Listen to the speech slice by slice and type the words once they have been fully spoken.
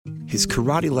his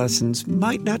karate lessons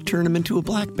might not turn him into a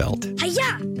black belt.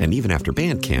 Hi-ya! And even after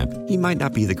band camp, he might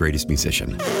not be the greatest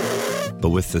musician.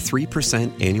 But with the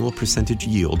 3% annual percentage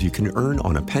yield you can earn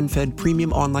on a PenFed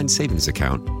premium online savings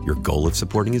account, your goal of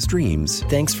supporting his dreams...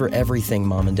 Thanks for everything,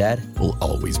 Mom and Dad. ...will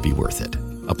always be worth it.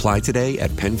 Apply today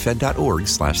at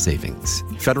PenFed.org/savings.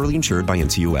 Federally insured by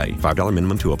NCUA. $5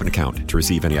 minimum to open account. To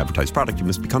receive any advertised product, you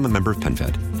must become a member of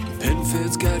PenFed.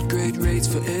 PenFed's got great rates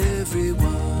for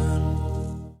everyone.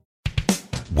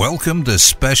 Welcome to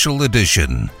Special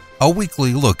Edition, a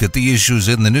weekly look at the issues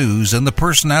in the news and the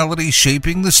personalities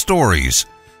shaping the stories.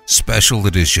 Special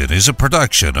Edition is a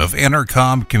production of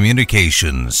Intercom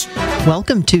Communications.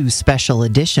 Welcome to Special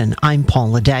Edition. I'm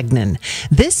Paula Dagnan.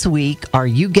 This week, are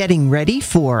you getting ready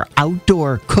for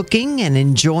outdoor cooking and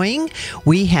enjoying?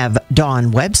 We have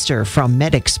Dawn Webster from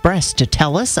MedExpress to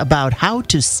tell us about how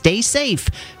to stay safe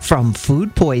from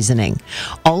food poisoning.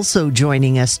 Also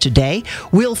joining us today,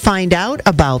 we'll find out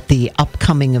about the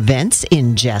upcoming events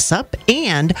in Jessup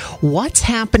and what's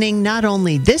happening not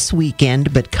only this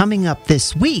weekend, but coming up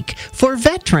this week for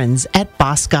veterans at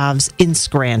Boscov's in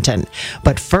Scranton.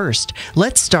 But first,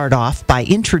 let's start off by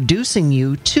introducing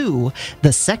you to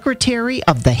the Secretary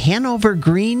of the Hanover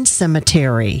Green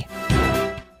Cemetery.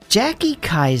 Jackie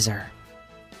Keiser,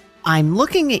 I'm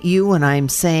looking at you and I'm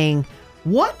saying,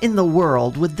 what in the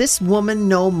world would this woman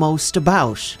know most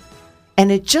about?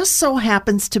 And it just so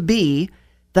happens to be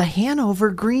the Hanover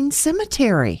Green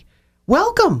Cemetery.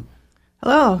 Welcome.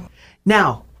 Hello.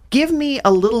 Now, give me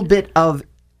a little bit of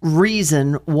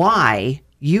reason why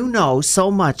you know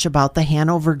so much about the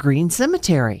Hanover Green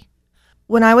Cemetery.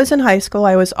 When I was in high school,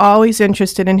 I was always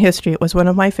interested in history. It was one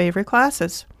of my favorite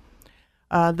classes.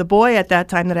 The boy at that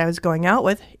time that I was going out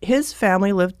with, his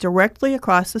family lived directly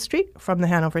across the street from the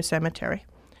Hanover Cemetery.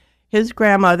 His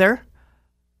grandmother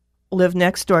lived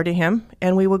next door to him,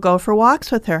 and we would go for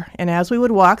walks with her. And as we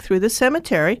would walk through the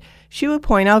cemetery, she would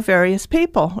point out various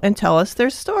people and tell us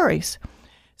their stories.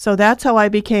 So that's how I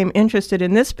became interested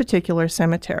in this particular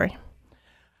cemetery.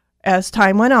 As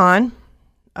time went on,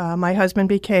 my husband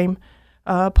became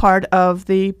part of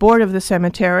the board of the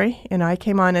cemetery, and I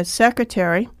came on as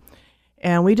secretary.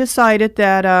 And we decided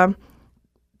that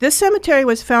this cemetery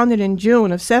was founded in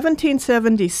June of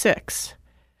 1776.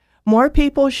 More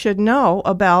people should know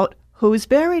about who's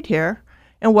buried here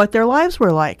and what their lives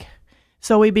were like.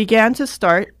 So we began to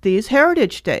start these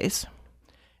Heritage Days.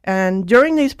 And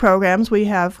during these programs, we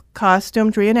have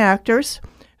costumed reenactors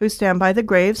who stand by the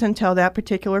graves and tell that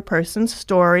particular person's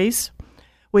stories.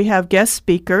 We have guest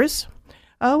speakers.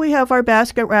 We have our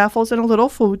basket raffles and a little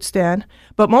food stand.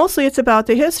 But mostly it's about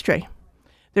the history.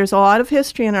 There's a lot of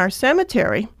history in our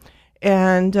cemetery.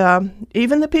 And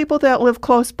even the people that live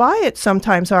close by it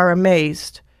sometimes are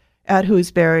amazed at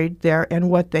who's buried there and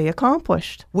what they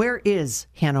accomplished. Where is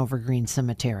Hanover Green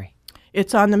Cemetery?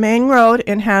 It's on the main road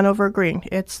in Hanover Green.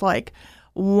 It's like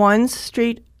one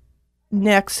street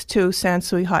next to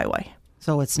Sansui Highway.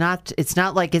 So it's not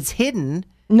like it's hidden.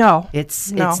 No.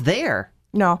 It's there.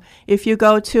 No. If you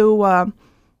go to on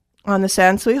the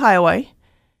Sansui Highway,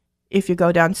 if you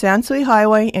go down Sansui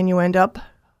Highway and you end up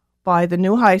by the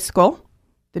new high school,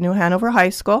 the new Hanover High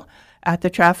School, at the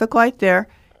traffic light there,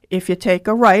 if you take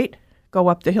a right, go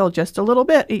up the hill just a little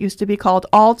bit. It used to be called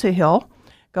Alta Hill.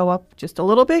 Go up just a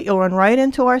little bit, you'll run right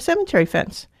into our cemetery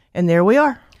fence. And there we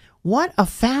are. What a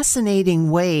fascinating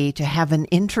way to have an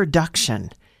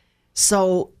introduction.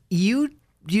 So you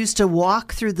used to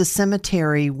walk through the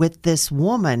cemetery with this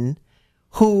woman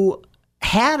who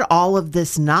had all of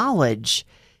this knowledge.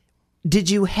 Did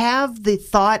you have the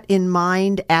thought in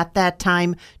mind at that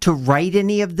time to write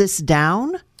any of this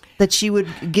down that she would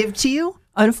give to you?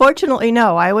 Unfortunately,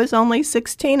 no. I was only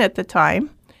 16 at the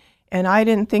time. And I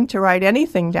didn't think to write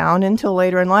anything down until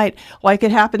later in life, like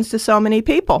it happens to so many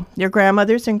people. Your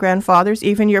grandmothers and grandfathers,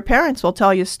 even your parents will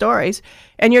tell you stories,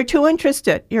 and you're too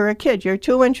interested. You're a kid. You're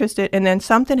too interested, and then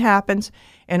something happens,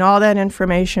 and all that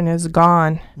information is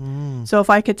gone. So if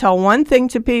I could tell one thing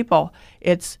to people,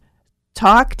 it's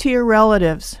talk to your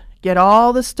relatives. Get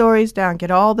all the stories down.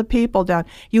 Get all the people down.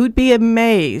 You would be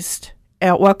amazed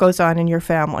at what goes on in your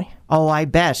family. Oh, I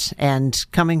bet. And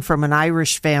coming from an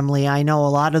Irish family, I know a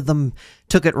lot of them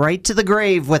took it right to the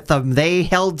grave with them. They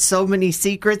held so many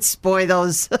secrets. Boy,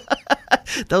 those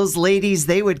those ladies,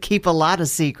 they would keep a lot of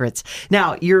secrets.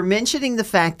 Now, you're mentioning the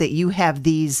fact that you have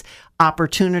these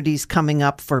opportunities coming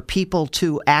up for people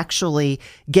to actually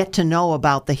get to know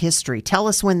about the history. Tell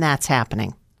us when that's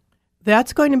happening.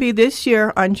 That's going to be this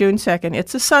year on June 2nd.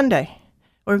 It's a Sunday.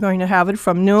 We're going to have it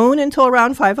from noon until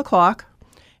around 5 o'clock.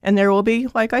 And there will be,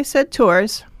 like I said,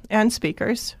 tours and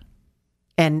speakers.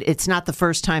 And it's not the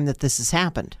first time that this has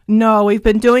happened. No, we've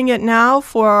been doing it now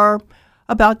for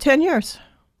about 10 years.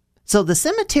 So the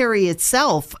cemetery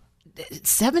itself,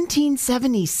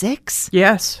 1776?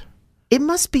 Yes. It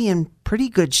must be in pretty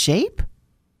good shape.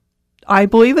 I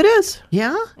believe it is.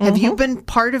 Yeah? Have you been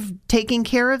part of taking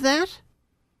care of that?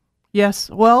 Yes.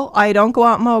 Well, I don't go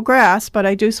out and mow grass, but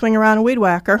I do swing around a weed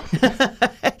whacker.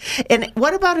 And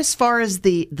what about as far as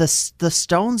the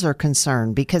stones are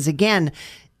concerned? Because again,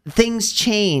 things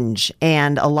change,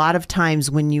 and a lot of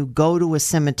times when you go to a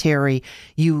cemetery,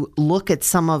 you look at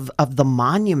some of the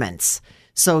monuments.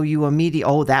 So you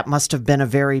immediately, that must have been a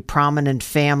very prominent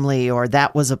family, or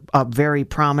that was a very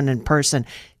prominent person.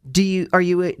 Do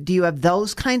you have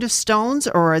those kind of stones,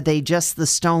 or are they just the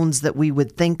stones that we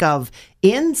would think of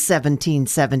in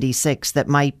 1776 that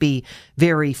might be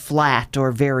very flat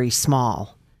or very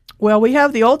small? Well, we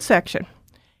have the old section,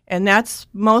 and that's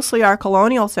mostly our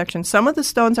colonial section. Some of the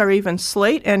stones are even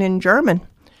slate and in German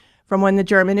from when the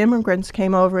German immigrants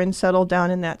came over and settled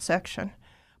down in that section.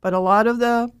 But a lot of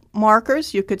the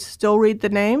markers, you could still read the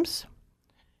names.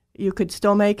 You could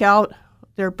still make out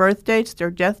their birth dates,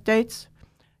 their death dates.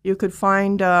 You could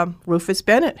find Rufus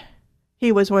Bennett.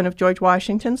 He was one of George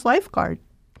Washington's lifeguard.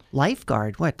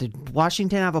 Lifeguard? What, did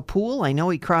Washington have a pool? I know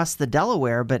he crossed the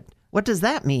Delaware, but what does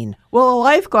that mean? Well, a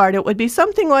lifeguard, it would be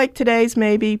something like today's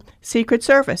maybe Secret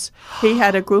Service. He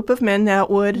had a group of men that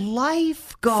would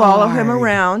follow him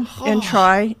around and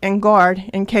try and guard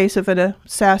in case of an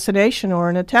assassination or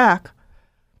an attack.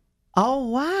 Oh,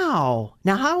 wow.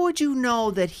 Now, how would you know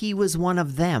that he was one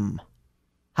of them?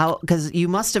 How? Because you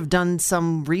must have done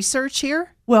some research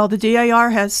here? Well, the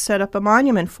DAR has set up a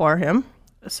monument for him,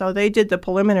 so they did the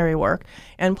preliminary work.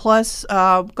 And plus,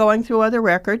 going through other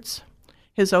records,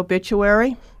 his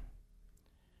obituary.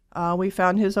 We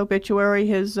found his obituary,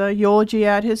 his eulogy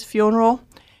at his funeral,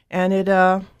 and it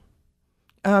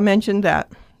mentioned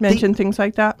things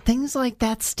like that. Things like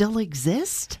that still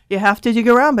exist? You have to dig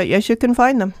around, but yes, you can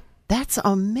find them. That's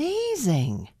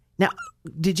amazing. Now,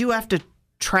 did you have to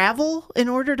travel in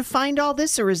order to find all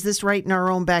this, or is this right in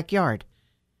our own backyard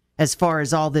as far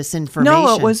as all this information?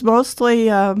 No, it was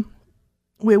mostly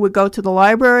we would go to the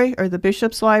library or the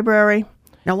bishop's library.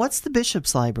 Now, what's the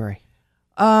bishop's library?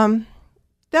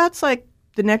 That's like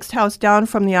the next house down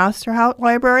from the Asst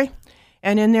library.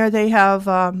 And in there they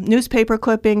have newspaper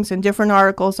clippings and different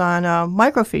articles on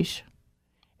microfiche.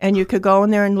 And you could go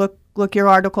in there and look your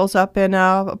articles up and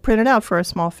print it out for a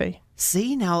small fee.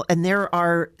 See, now, and there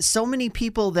are so many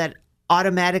people that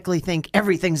automatically think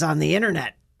everything's on the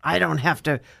internet. I don't have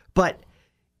to, but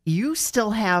you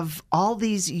still have all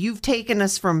these. You've taken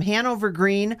us from Hanover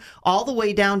Green all the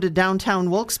way down to downtown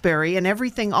Wilkes-Barre, and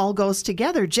everything all goes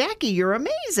together. Jackie, you're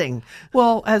amazing.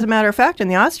 Well, as a matter of fact, in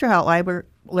the Osterhout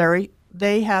Library,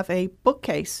 they have a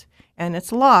bookcase, and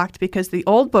it's locked because the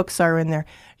old books are in there.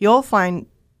 You'll find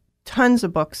tons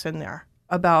of books in there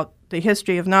about the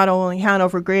history of not only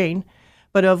Hanover Green,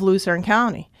 but of Luzerne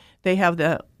County. They have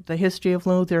the history of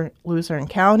Luzerne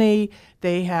County.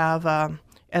 They have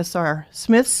S.R.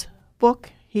 Smith's book.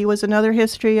 He was another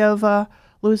history of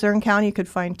Luzerne County. You could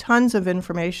find tons of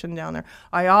information down there.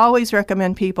 I always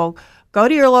recommend people go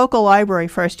to your local library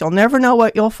first. You'll never know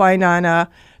what you'll find on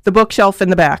the bookshelf in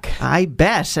the back. I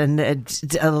bet. And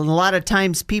a lot of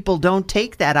times people don't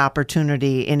take that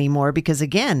opportunity anymore because,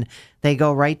 again, they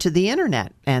go right to the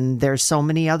internet, and there's so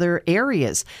many other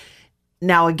areas.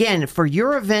 Now, again, for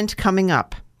your event coming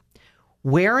up,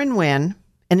 where and when,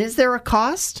 and is there a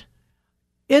cost?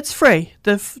 It's free.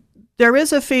 There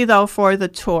is a fee, though, for the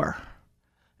tour.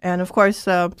 And, of course,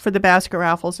 for the basket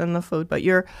raffles and the food. But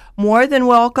you're more than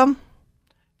welcome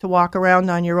to walk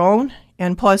around on your own.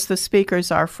 And plus, the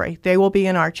speakers are free. They will be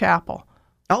in our chapel.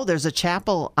 Oh, there's a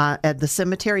chapel at the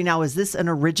cemetery. Now, is this an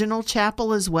original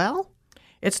chapel as well?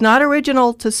 It's not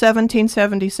original to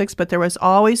 1776, but there was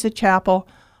always a chapel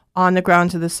on the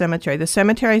grounds of the cemetery. The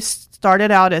cemetery started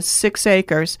out as 6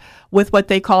 acres with what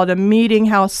they called a meeting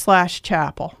house /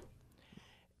 chapel.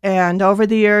 And over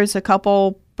the years, a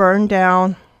couple burned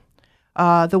down.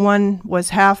 The one was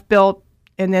half built,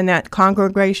 and then that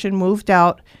congregation moved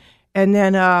out. And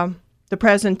then the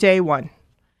present day one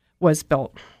was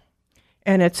built.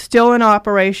 And it's still in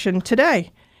operation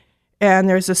today. And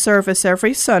there's a service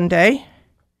every Sunday.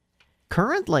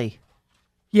 Currently?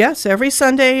 Yes, every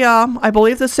Sunday. I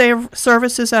believe the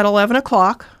service is at 11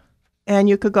 o'clock. And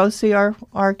you could go see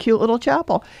our cute little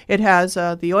chapel. It has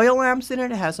the oil lamps in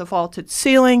it. It has a vaulted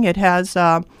ceiling. It has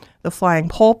the flying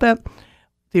pulpit,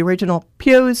 the original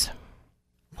pews.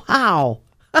 Wow.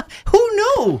 Who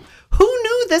knew? Who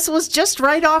knew this was just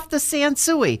right off the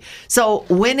Sansui? So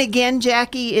when again,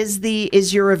 Jackie,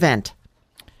 is your event?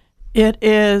 It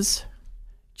is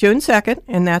June 2nd,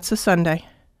 and that's a Sunday.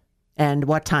 And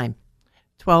what time?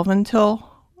 12 until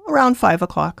around 5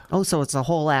 o'clock. Oh, so it's a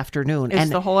whole afternoon.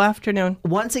 It's the whole afternoon.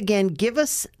 Once again, give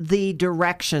us the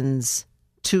directions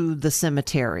to the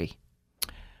cemetery.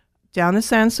 Down the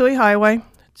Sansui Highway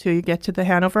till you get to the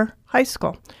Hanover High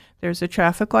School. There's a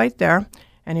traffic light there,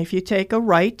 and if you take a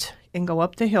right and go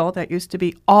up the hill, that used to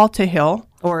be Alta Hill.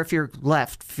 Or if you're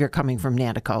left, if you're coming from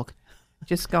Nanticoke.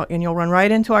 Just go, and you'll run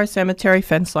right into our cemetery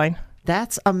fence line.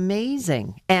 That's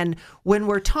amazing. And when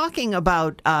we're talking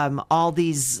about all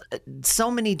these, so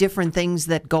many different things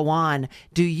that go on,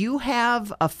 do you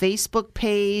have a Facebook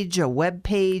page, a web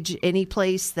page, any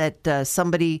place that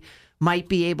somebody might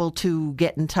be able to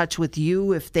get in touch with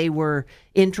you if they were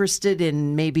interested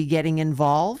in maybe getting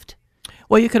involved?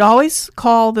 Well, you could always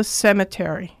call the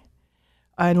cemetery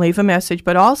and leave a message.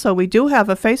 But also, we do have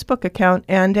a Facebook account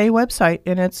and a website,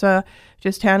 and it's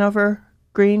just Hanover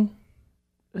Green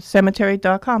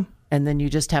Cemetery.com. And then you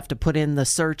just have to put in the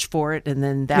search for it, and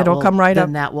then It'll come right up.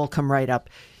 Then that will come right up.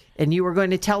 And you were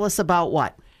going to tell us about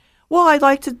what? Well, I'd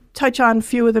like to touch on a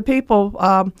few of the people.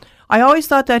 I always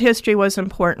thought that history was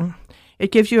important.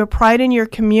 It gives you a pride in your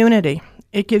community.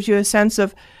 It gives you a sense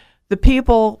of the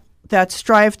people that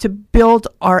strive to build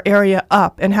our area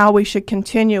up and how we should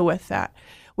continue with that.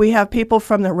 We have people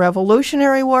from the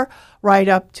Revolutionary War right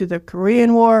up to the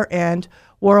Korean War and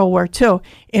World War II.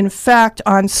 In fact,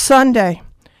 on Sunday,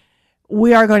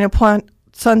 we are going to plant,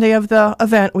 Sunday of the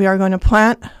event, we are going to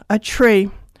plant a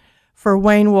tree for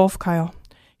Wayne Wolfkyle.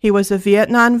 He was a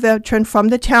Vietnam veteran from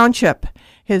the township.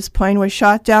 His plane was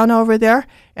shot down over there,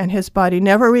 and his body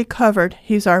never recovered.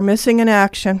 He's our missing in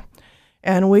action,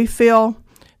 and we feel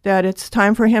that it's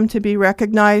time for him to be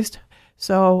recognized.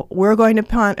 So we're going to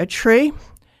plant a tree,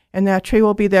 and that tree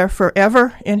will be there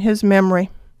forever in his memory.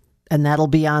 And that'll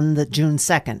be on the June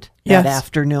 2nd, Yes. that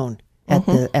afternoon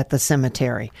at the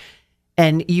cemetery.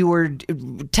 And you were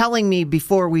telling me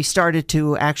before we started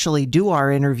to actually do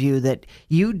our interview that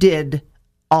you did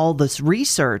all this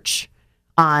research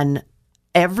on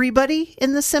everybody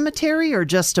in the cemetery, or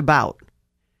just about?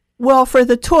 Well, for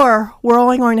the tour, we're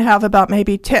only going to have about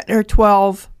maybe 10 or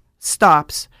 12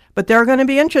 stops, but they're going to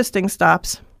be interesting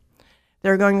stops.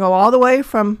 They're going to go all the way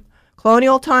from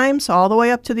colonial times all the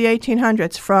way up to the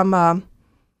 1800s, from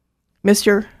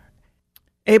Mr.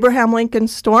 Abraham Lincoln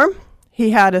Storm.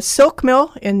 He had a silk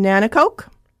mill in Nanticoke,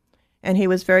 and he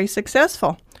was very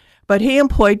successful, but he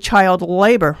employed child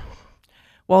labor.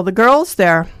 Well, the girls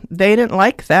there, they didn't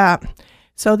like that,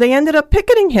 so they ended up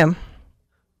picketing him.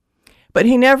 But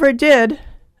he never did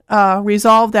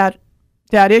resolve that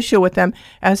issue with them,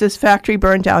 as his factory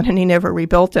burned down and he never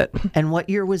rebuilt it. And what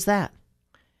year was that?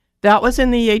 That was in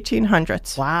the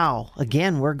 1800s. Wow.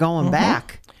 Again, we're going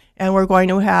back. And we're going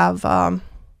to have a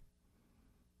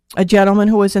gentleman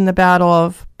who was in the Battle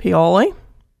of Paoli.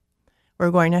 We're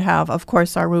going to have, of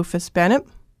course, our Rufus Bennett.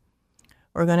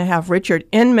 We're going to have Richard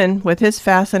Inman with his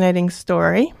fascinating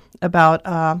story about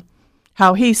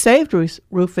how he saved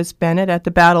Rufus Bennett at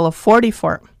the Battle of Forty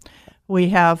Fort. We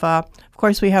have, of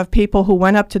course, we have people who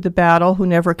went up to the battle who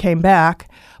never came back,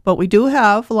 but we do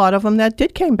have a lot of them that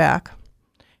did came back,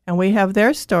 and we have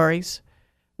their stories.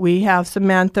 We have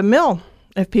Samantha Mill,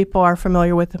 if people are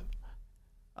familiar with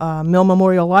the Mill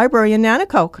Memorial Library in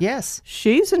Nanticoke. Yes.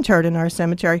 She's interred in our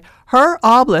cemetery. Her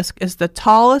obelisk is the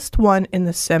tallest one in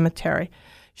the cemetery.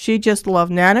 She just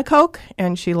loved Nanticoke,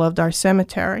 and she loved our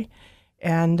cemetery.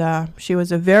 And she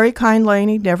was a very kind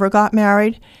lady, never got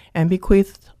married, and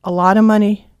bequeathed a lot of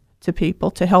money to people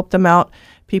to help them out,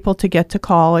 people to get to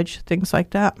college, things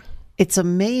like that. It's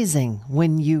amazing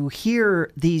when you hear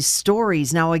these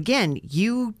stories. Now, again,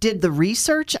 you did the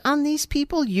research on these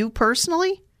people, you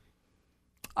personally?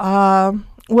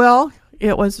 Well,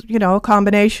 it was, a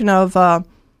combination of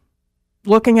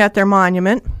looking at their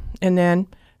monument and then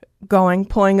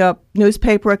pulling up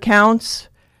newspaper accounts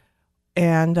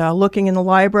and looking in the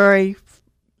library,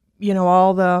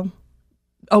 all the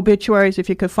obituaries, if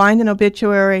you could find an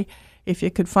obituary, if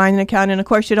you could find an account. And, of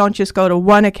course, you don't just go to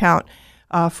one account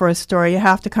for a story. You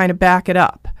have to kind of back it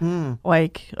up.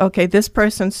 Like, okay, this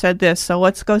person said this, so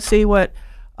let's go see what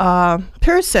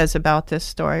Pierce says about this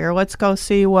story, or let's go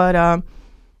see what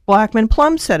Blackman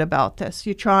Plum said about this.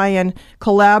 You try and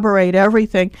collaborate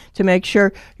everything to make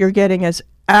sure you're getting as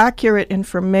accurate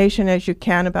information as you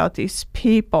can about these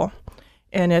people.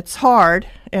 And it's hard,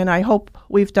 and I hope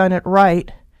we've done it right.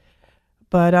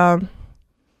 But,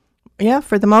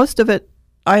 for the most of it,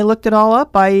 I looked it all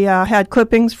up. I had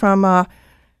clippings from a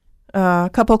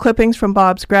couple clippings from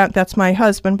that's my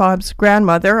husband, Bob's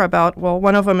grandmother, about,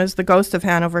 one of them is the ghost of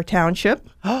Hanover Township.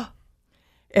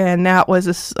 And that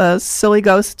was a silly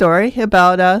ghost story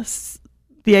about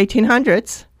the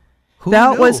 1800s. Who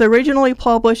that knew? was originally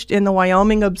published in the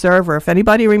Wyoming Observer, if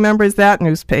anybody remembers that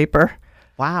newspaper.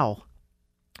 Wow.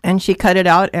 And she cut it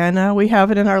out, and we have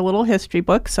it in our little history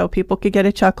book, so people could get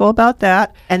a chuckle about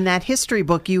that. And that history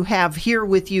book you have here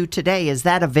with you today, is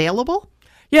that available?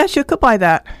 Yes, you could buy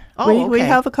that. Oh, we okay.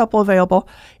 have a couple available.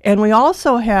 And we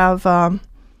also have,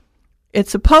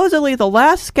 it's supposedly the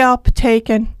last scalp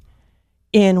taken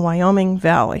in Wyoming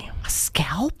Valley. A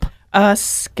scalp? A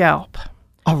scalp.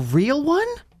 A real one?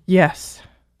 Yes.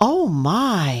 Oh,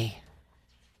 my.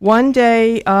 One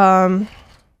day,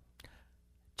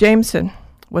 Jameson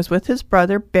was with his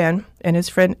brother, Ben, and his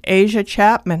friend, Asia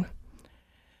Chapman.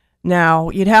 Now,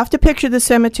 you'd have to picture the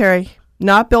cemetery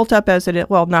not built up as it is,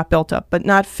 well, not built up, but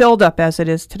not filled up as it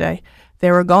is today.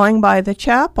 They were going by the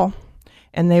chapel,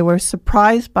 and they were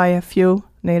surprised by a few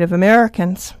Native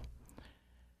Americans.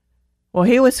 Well,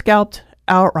 he was scalped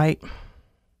outright.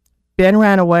 Ben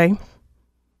ran away,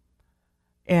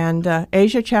 and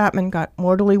Asia Chapman got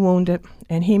mortally wounded,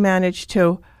 and he managed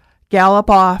to gallop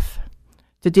off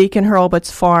to Deacon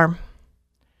Hurlbut's farm,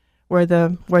 where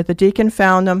the deacon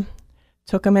found him,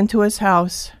 took him into his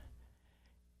house,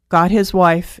 got his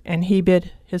wife, and he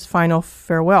bid his final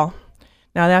farewell.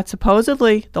 Now, that's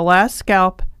supposedly the last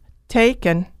scalp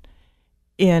taken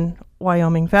in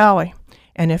Wyoming Valley.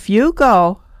 And if you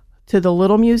go to the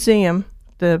little museum,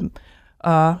 the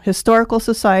Historical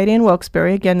Society in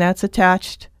Wilkes-Barre, again, that's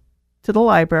attached to the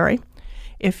library.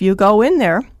 If you go in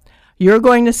there, you're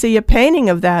going to see a painting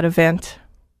of that event.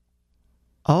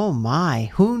 Oh,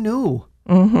 my. Who knew?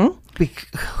 Mm-hmm.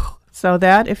 So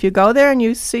that, if you go there and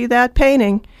you see that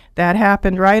painting, that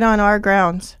happened right on our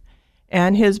grounds.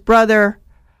 And his brother,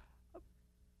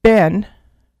 Ben,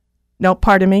 no,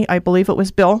 pardon me, I believe it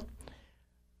was Bill,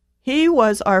 he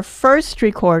was our first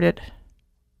recorded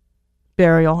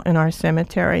burial in our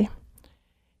cemetery.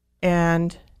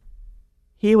 And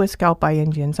he was scalped by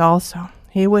Indians also.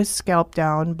 He was scalped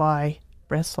down by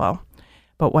Breslau.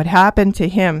 But what happened to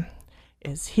him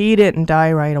is he didn't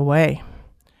die right away.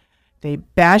 They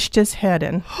bashed his head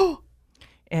in,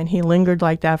 and he lingered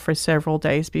like that for several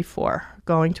days before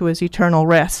going to his eternal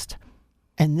rest.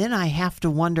 And then I have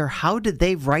to wonder, how did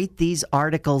they write these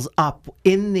articles up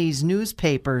in these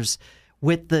newspapers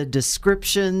with the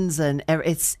descriptions? And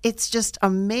it's just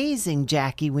amazing,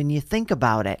 Jackie, when you think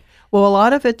about it. Well, a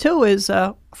lot of it, too, is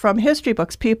from history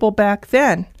books. People back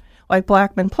then, like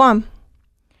Blackman Plum,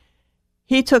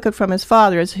 he took it from his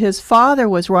father. As his father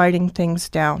was writing things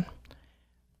down.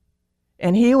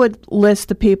 And he would list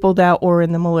the people that were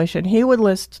in the militia. And he would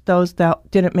list those that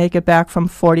didn't make it back from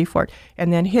 44.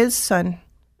 And then his son,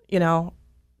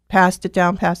 passed it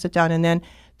down. And then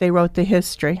they wrote the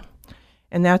history.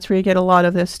 And that's where you get a lot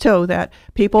of this, too, that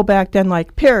people back then,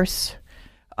 like Pierce,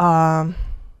 trying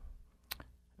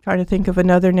to think of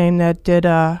another name that did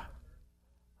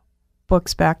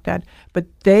books back then. But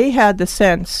they had the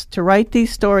sense to write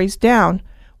these stories down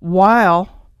while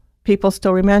people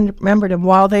still remembered them,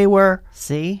 while they were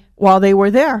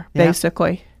there,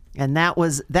 basically. And that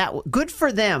was good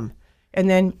for them. And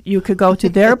then you could go to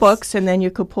their books, and then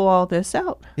you could pull all this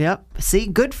out. Yep. See,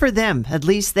 good for them. At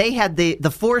least they had the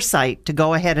foresight to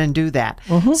go ahead and do that.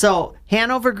 Mm-hmm. So,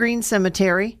 Hanover Green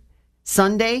Cemetery,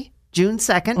 Sunday, June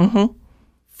 2nd,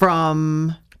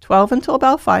 from 12 until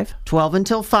about 5. 12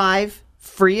 until 5,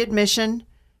 free admission.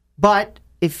 But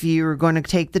if you're going to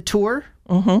take the tour,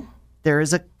 there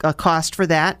is a cost for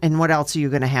that. And what else are you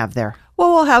going to have there?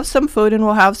 Well, we'll have some food, and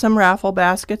we'll have some raffle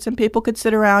baskets, and people could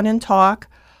sit around and talk.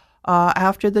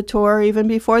 After the tour, even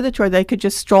before the tour, they could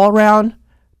just stroll around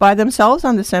by themselves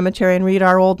on the cemetery and read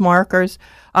our old markers.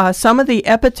 Some of the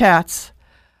epitaphs,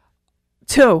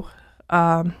 too,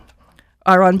 are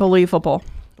unbelievable.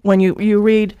 When you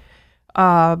read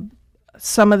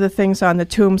some of the things on the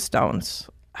tombstones,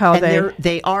 how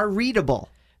they are readable.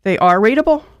 They are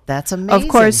readable. That's amazing. Of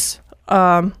course,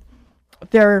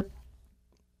 they're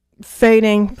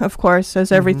fading, of course,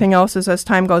 as everything else is as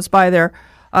time goes by.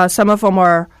 Some of them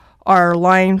are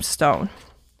limestone.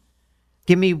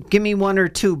 Give me one or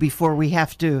two before we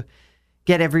have to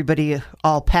get everybody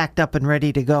all packed up and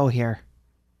ready to go here.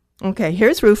 Okay,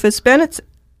 here's Rufus Bennett's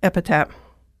epitaph.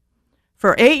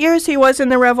 For 8 years he was in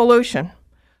the Revolution,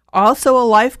 also a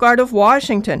lifeguard of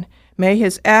Washington. May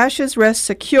his ashes rest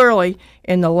securely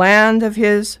in the land of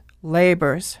his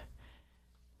labors.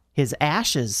 His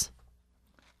ashes.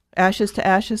 Ashes to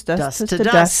ashes, dust to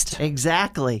dust.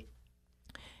 Exactly.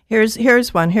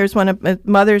 Here's one. Here's one of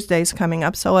Mother's Day's coming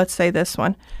up, so let's say this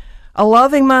one. A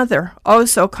loving mother, oh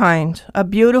so kind, a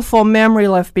beautiful memory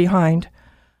left behind.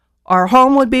 Our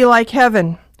home would be like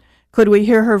heaven. could we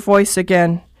hear her voice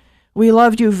again. We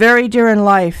loved you very dear in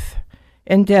life.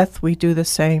 In death, we do the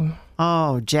same.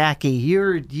 Oh, Jackie,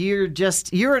 you're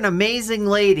an amazing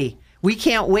lady. We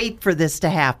can't wait for this to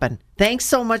happen. Thanks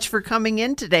so much for coming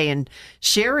in today and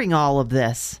sharing all of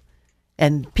this.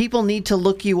 And people need to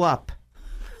look you up.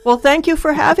 Well, thank you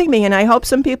for having me, and I hope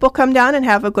some people come down and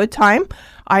have a good time.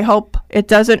 I hope it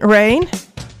doesn't rain.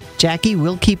 Jackie,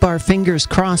 we'll keep our fingers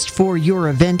crossed for your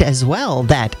event as well,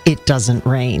 that it doesn't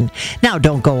rain. Now,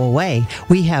 don't go away.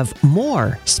 We have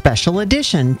more Special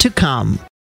Edition to come.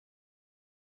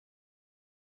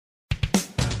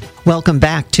 Welcome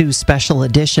back to Special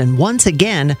Edition. Once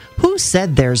again, who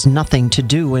said there's nothing to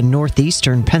do in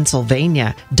northeastern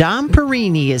Pennsylvania? Dom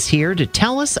Perini is here to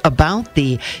tell us about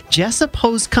the Jessup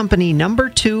Hose Company No.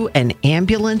 2 and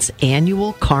Ambulance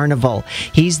Annual Carnival.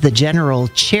 He's the general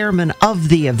chairman of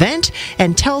the event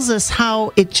and tells us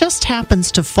how it just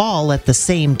happens to fall at the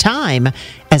same time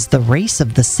as the Race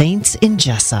of the Saints in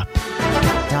Jessup.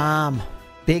 Dom,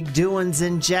 big doings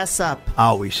in Jessup.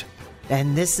 Always.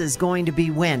 And this is going to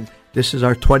be when? This is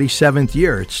our 27th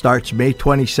year. It starts May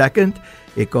 22nd.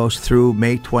 It goes through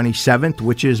May 27th,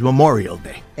 which is Memorial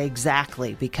Day.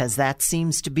 Exactly, because that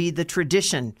seems to be the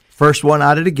tradition. First one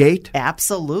out of the gate.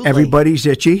 Absolutely. Everybody's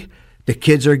itchy. The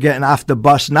kids are getting off the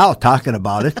bus now talking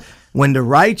about it. When the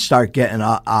rides start getting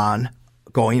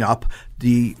going up,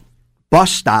 the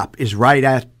bus stop is right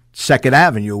at 2nd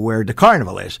Avenue where the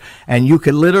carnival is. And you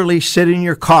can literally sit in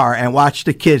your car and watch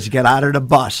the kids get out of the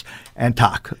bus and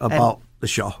talk about the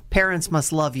show. Parents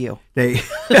must love you.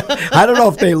 I don't know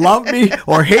if they love me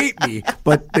or hate me,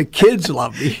 but the kids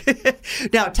love me.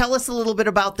 Now, tell us a little bit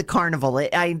about the carnival.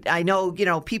 I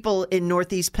know, people in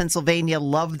Northeast Pennsylvania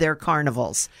love their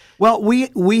carnivals. Well,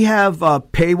 we have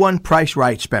pay one price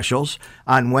ride specials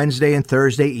on Wednesday and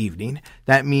Thursday evening.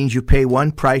 That means you pay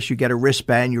one price, you get a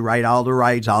wristband, you ride all the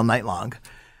rides all night long.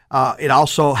 It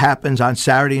also happens on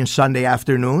Saturday and Sunday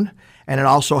afternoon, and it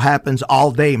also happens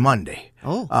all day Monday.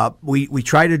 Oh. We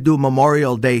try to do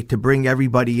Memorial Day to bring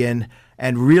everybody in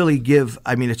and really give,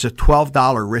 it's a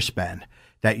 $12 wristband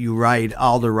that you ride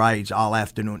all the rides all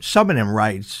afternoon. Some of them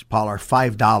rides, Paul, are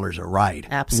 $5 a ride.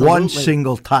 Absolutely. One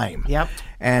single time. Yep.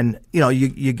 And,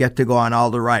 you get to go on all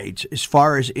the rides. As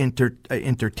far as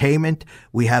entertainment,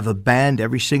 we have a band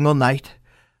every single night.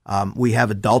 We have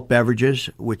adult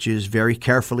beverages, which is very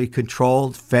carefully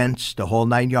controlled, fenced, the whole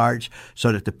 9 yards,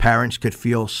 so that the parents could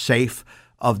feel safe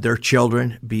of their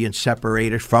children being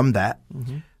separated from that.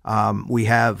 Mm-hmm. We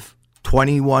have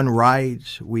 21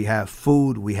 rides, we have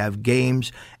food, we have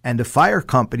games, and the fire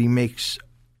company makes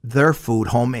their food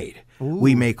homemade. Ooh.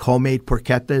 We make homemade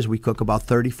porchettas. We cook about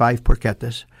 35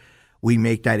 porchettas. We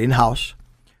make that in-house.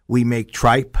 We make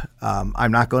tripe.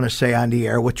 I'm not going to say on the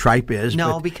air what tripe is.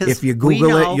 No, but because if you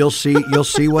Google it, you'll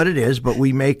see what it is. But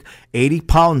we make 80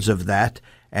 pounds of that,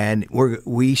 and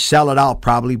we sell it out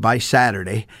probably by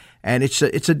Saturday. And it's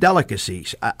a delicacy.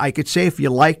 I could say if you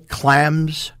like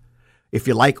clams, if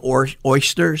you like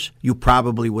oysters, you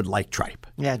probably would like tripe.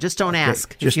 Yeah, just don't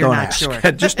ask. Just if you're don't not ask.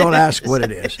 Sure. Just don't ask what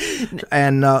it is.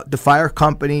 And the fire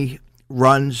company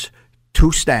runs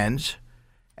 2 stands,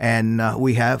 and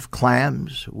we have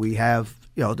clams. We have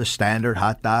the standard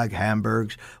hot dog,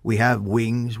 hamburgers. We have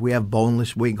wings. We have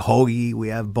boneless wing hoagie. We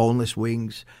have boneless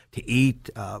wings to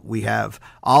eat. We have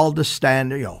all the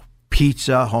standard,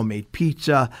 pizza, homemade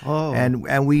pizza,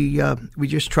 and we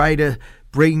just try to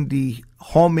bring the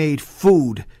homemade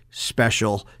food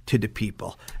special to the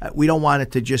people. We don't want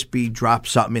it to just be drop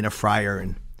something in a fryer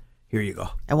and here you go.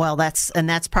 And well, that's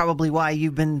probably why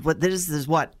you've been. This is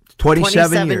what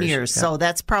 27 years. Yeah. So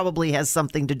that's probably has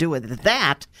something to do with it.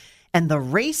 That and the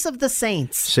Race of the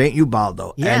Saints, St.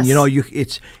 Ubaldo. Yes.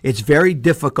 And it's very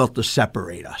difficult to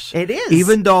separate us. It is,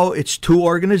 even though it's 2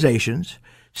 organizations.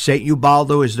 St.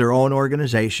 Ubaldo is their own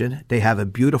organization. They have a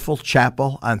beautiful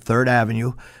chapel on 3rd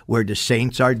Avenue where the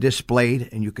saints are displayed,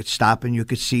 and you could stop and you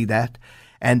could see that.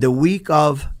 And the week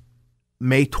of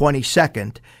May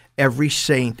 22nd, every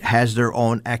saint has their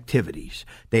own activities.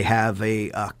 They have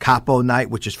a capo night,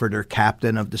 which is for their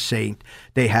captain of the saint.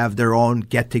 They have their own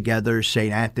get-togethers,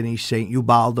 St. Anthony, St.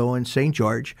 Ubaldo, and St.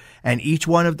 George. And each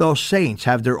one of those saints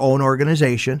have their own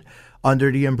organization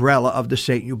under the umbrella of the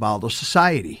St. Ubaldo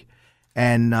Society.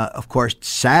 And, of course,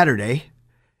 Saturday,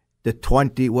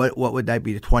 what would that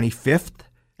be, the 25th?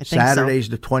 I think Saturday's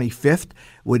so. The 25th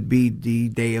would be the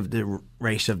day of the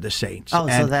Race of the Saints. Oh,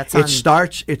 and so that's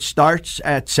it starts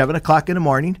at 7 o'clock in the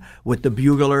morning with the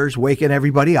buglers waking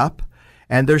everybody up.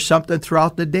 And there's something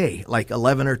throughout the day, like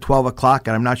 11 or 12 o'clock,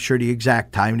 and I'm not sure the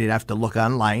exact time. You'd have to look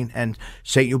online. And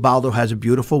St. Ubaldo has a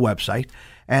beautiful website.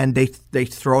 And they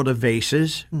throw the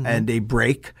vases, and they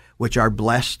break which are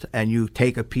blessed, and you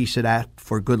take a piece of that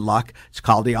for good luck. It's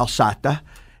called the alsata,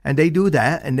 and they do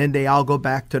that, and then they all go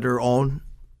back to their own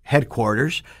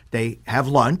headquarters. They have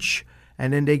lunch,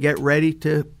 and then they get ready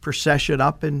to procession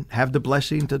up and have the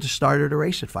blessing to the start of the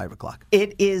race at 5 o'clock.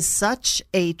 It is such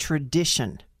a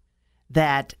tradition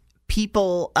that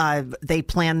people, they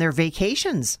plan their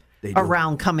vacations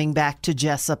around coming back to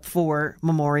Jessup for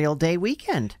Memorial Day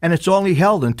weekend. And it's only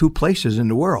held in 2 places in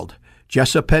the world,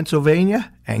 Jessup,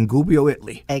 Pennsylvania, and Gubbio,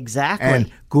 Italy. Exactly.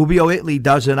 And Gubbio, Italy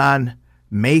does it on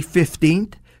May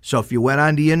 15th. So if you went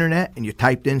on the internet and you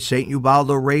typed in St.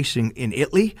 Ubaldo Racing in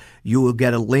Italy, you will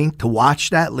get a link to watch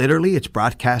that. Literally, it's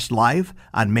broadcast live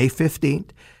on May 15th.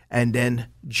 And then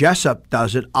Jessup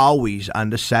does it always on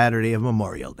the Saturday of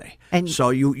Memorial Day. And so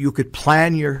you could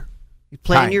plan your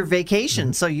your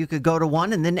vacation, so you could go to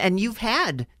one, and you've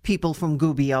had people from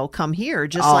Gubbio come here,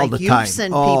 just all like the you've time.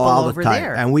 sent people all over the time.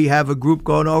 there. And we have a group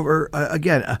going over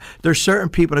again. There's certain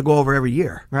people that go over every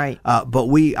year, right? But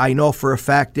I know for a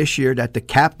fact this year that the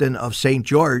captain of St.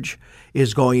 George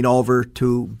is going over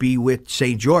to be with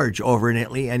St. George over in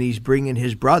Italy, and he's bringing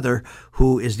his brother,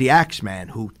 who is the Axeman,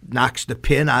 who knocks the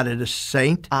pin out of the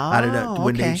Saint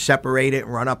when they separate it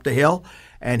and run up the hill.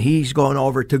 And he's going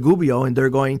over to Gubbio, and they're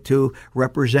going to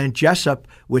represent Jessup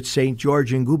with St.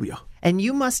 George and Gubbio. And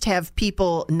you must have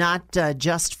people not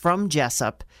just from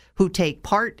Jessup who take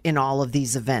part in all of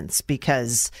these events,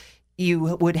 because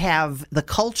you would have the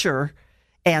culture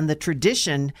and the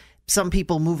tradition. Some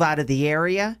people move out of the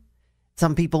area.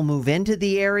 Some people move into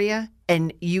the area.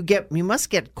 And you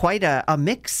must get quite a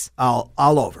mix. All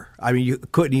over. I mean, you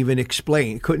couldn't even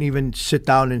explain, couldn't even sit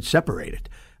down and separate it.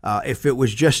 If it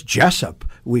was just Jessup,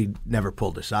 we'd never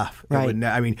pull this off.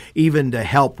 Right. Even the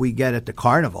help we get at the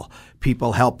carnival,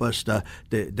 people help us. The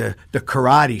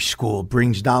karate school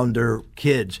brings down their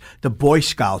kids. The Boy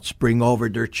Scouts bring over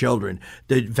their children.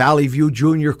 The Valley View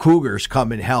Junior Cougars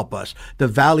come and help us. The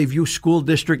Valley View School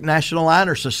District National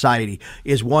Honor Society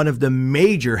is one of the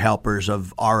major helpers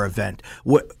of our event.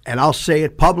 And I'll say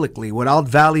it publicly, without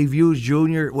Valley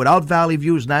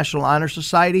View's National Honor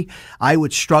Society, I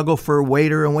would struggle for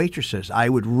waiter and waitresses. I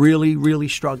would really, really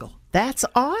struggle. That's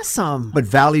awesome. But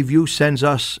Valley View sends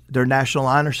us their National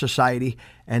Honor Society,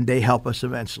 and they help us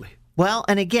immensely. Well,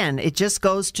 and again, it just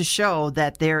goes to show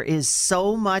that there is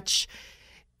so much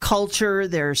culture,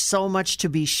 there's so much to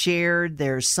be shared,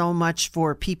 there's so much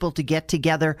for people to get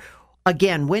together.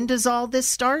 Again, when does all this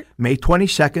start? May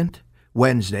 22nd,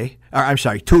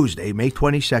 Tuesday, May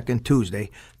 22nd, Tuesday,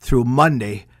 through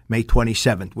Monday, May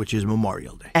 27th, which is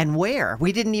Memorial Day. And where?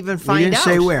 We didn't even find out. We didn't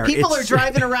say where. People are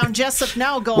driving around Jessup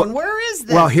now going, where is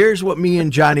this? Well, here's what me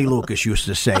and Johnny Lucas used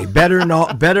to say, better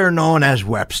known as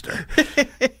Webster.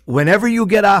 Whenever you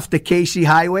get off the Casey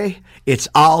Highway, it's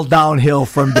all downhill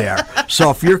from there.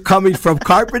 So if you're coming from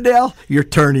Carpendale, you're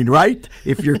turning right.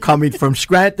 If you're coming from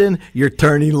Scranton, you're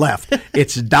turning left.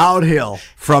 It's downhill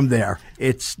from there.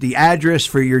 It's the address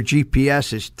for your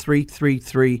GPS is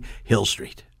 333 Hill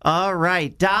Street. All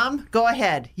right. Dom, go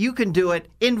ahead. You can do it.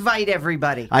 Invite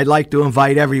everybody. I'd like to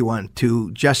invite everyone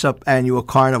to Jessup Annual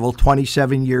Carnival,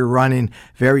 27-year running,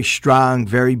 very strong,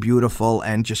 very beautiful,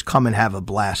 and just come and have a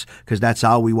blast, because that's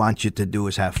all we want you to do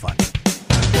is have fun.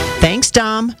 Thanks,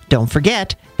 Dom. Don't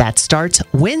forget, that starts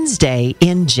Wednesday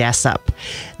in Jessup.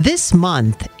 This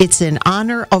month, it's in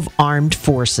honor of Armed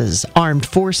Forces. Armed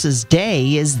Forces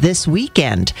Day is this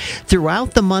weekend.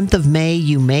 Throughout the month of May,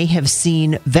 you may have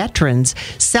seen veterans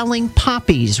selling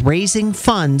poppies, raising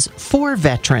funds for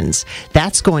veterans.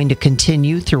 That's going to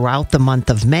continue throughout the month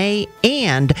of May,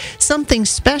 and something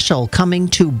special coming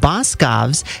to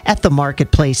Boscov's at the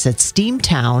marketplace at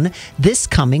Steamtown this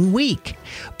coming week.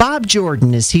 Bob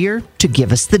Jordan is here to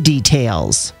give us the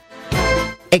details.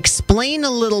 Explain a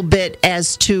little bit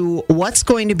as to what's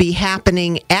going to be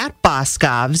happening at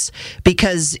Boscov's,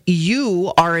 because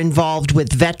you are involved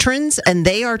with veterans and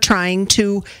they are trying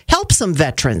to help some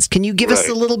veterans. Can you give us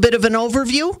a little bit of an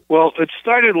overview? Well, it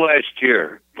started last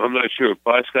year. I'm not sure if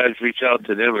Boscov's reached out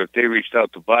to them or if they reached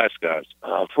out to Boscov's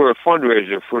for a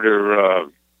fundraiser for their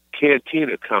canteen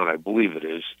account, I believe it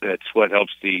is. That's what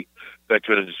helps the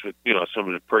veterans with, some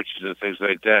of the purchases and things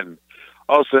like that. And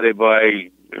also they buy,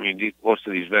 most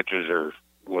of these veterans are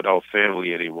without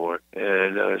family anymore.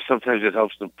 And sometimes it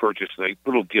helps them purchase like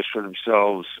little gifts for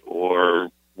themselves, or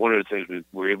one of the things we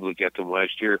were able to get them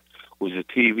last year was a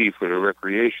TV for the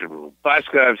recreation room.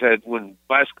 Boscov's had, when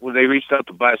they reached out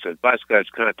to Boscov's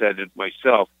contacted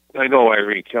myself. I know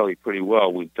Irene Kelly pretty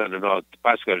well.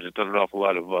 Boscov's has done an awful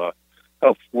lot of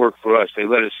help work for us. They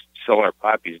let us sell our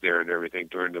poppies there and everything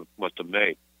during the month of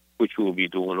May, which we will be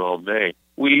doing all May.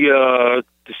 We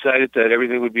decided that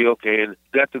everything would be okay and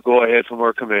got the go-ahead from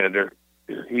our commander.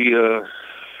 He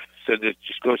said that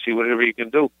just go see whatever you can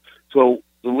do. So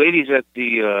the ladies at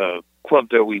the club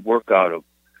that we work out of,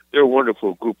 they're a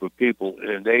wonderful group of people,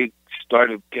 and they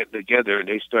started getting together and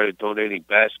they started donating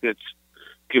baskets,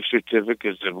 gift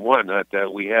certificates, and whatnot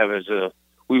that we have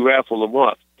we raffle them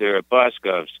off there at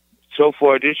Boscov's. So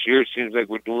far this year, it seems like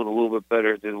we're doing a little bit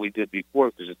better than we did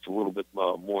before because it's a little bit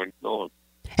more known.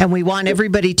 And we want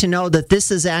everybody to know that this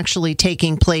is actually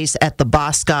taking place at the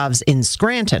Boscov's in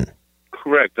Scranton.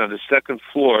 Correct, on the second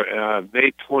floor,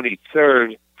 May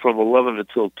 23rd, from 11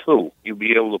 until 2. You'll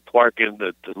be able to park in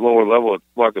the lower level of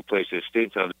Marketplace at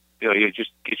Statestown. You just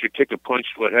get your ticket punched,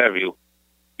 what have you.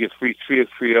 You get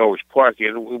three hours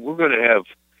parking. We're going to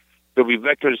there'll be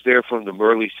veterans there from the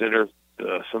Murley Center,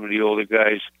 some of the older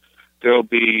guys. There'll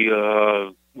be,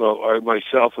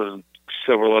 myself and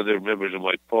several other members of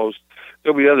my post.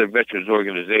 There'll be other veterans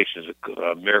organizations.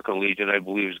 American Legion, I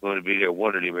believe, is going to be there.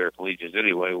 One of the American Legions,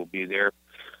 anyway, will be there.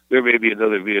 There may be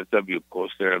another VFW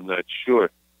post there. I'm not sure.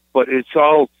 But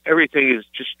everything is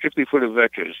just strictly for the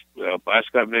veterans.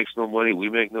 Boscov makes no money. We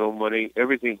make no money.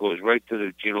 Everything goes right to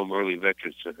the Gino Murley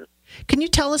Veterans Center. Can you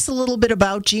tell us a little bit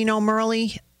about Gino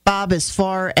Murley, Bob, as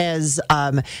far as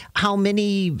how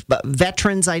many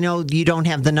veterans? I know you don't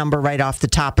have the number right off the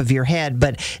top of your head,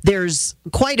 but there's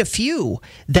quite a few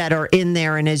that are in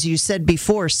there. And as you said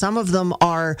before, some of them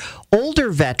are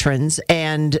older veterans,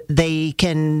 and they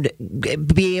can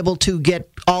be able to get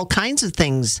all kinds of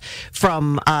things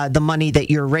from the money that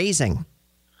you're raising.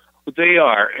 But they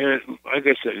are, and like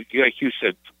you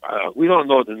said, we don't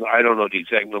know. I don't know the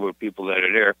exact number of people that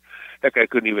are there. Heck, I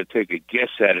couldn't even take a guess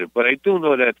at it. But I do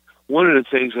know that one of the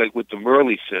things, like with the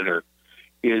Murley Center,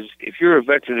 is if you're a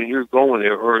veteran and you're going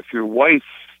there, or if your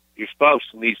spouse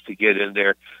needs to get in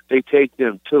there, they take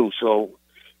them too. So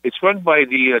it's run by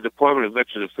the Department of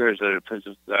Veterans Affairs out of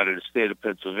the state of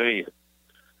Pennsylvania.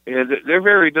 And they're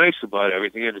very nice about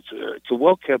everything. And it's a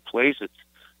well-kept place. It's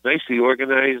nicely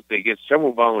organized. They get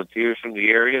several volunteers from the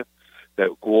area that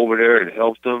go over there and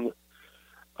help them.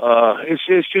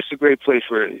 It's just a great place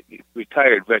for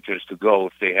retired veterans to go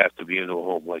if they have to be in a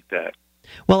home like that.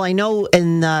 Well, I know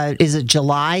is it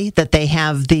July that they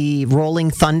have the Rolling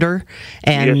Thunder?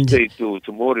 And yes, they do. It's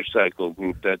a motorcycle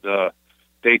group that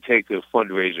they take a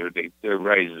fundraiser. Their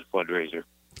ride is a fundraiser.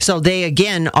 So they,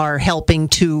 again, are helping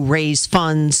to raise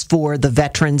funds for the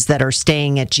veterans that are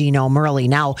staying at Gino Murley.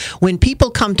 Now, when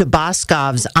people come to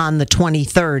Boscov's on the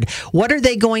 23rd, what are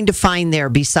they going to find there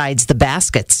besides the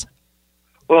baskets?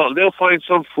 Well, they'll find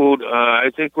some food.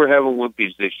 I think we're having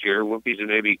Wimpy's this year. Wimpy's and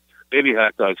maybe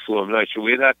hot dogs, so I'm not sure.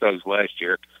 We had hot dogs last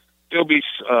year. There'll be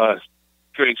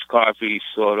drinks, coffee,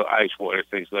 soda, ice water,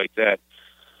 things like that.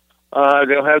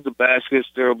 They'll have the baskets.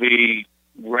 There'll be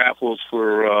raffles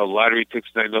for lottery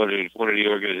tickets. I know that one of the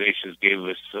organizations gave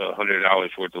us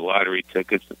 $100 worth of lottery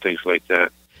tickets and things like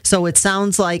that. So it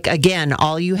sounds like, again,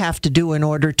 all you have to do in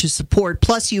order to support.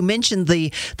 Plus, you mentioned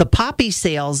the poppy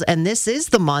sales, and this is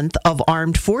the month of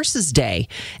Armed Forces Day,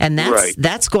 and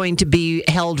that's going to be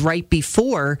held right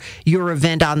before your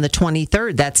event on the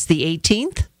 23rd. That's the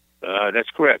 18th? That's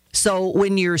correct. So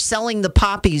when you're selling the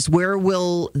poppies, where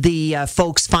will the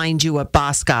folks find you at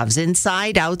Boscov's?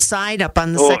 Inside, outside, up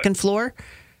on the second floor?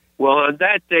 Well, on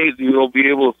that day, you'll be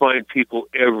able to find people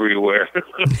everywhere.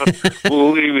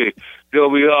 Believe me.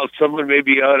 There'll be someone may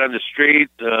be out on the street.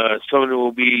 Someone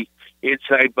will be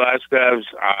inside Boscov's.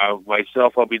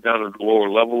 Myself, I'll be down at the lower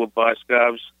level of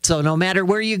Boscov's. So no matter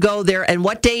where you go there, and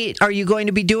what day are you going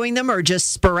to be doing them, or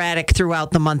just sporadic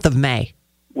throughout the month of May?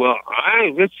 Well,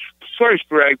 it's sort of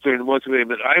sporadic during the month of May,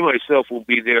 but I myself will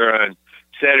be there on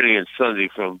Saturday and Sunday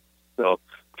from 10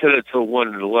 until 1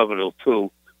 and 11 until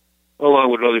 2,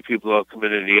 along with other people that'll come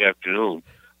in the afternoon.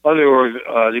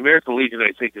 The American Legion,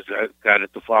 I think, has got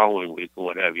it the following week or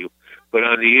what have you. But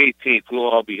on the 18th, we'll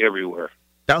all be everywhere.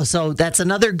 Oh, so that's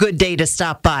another good day to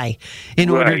stop by in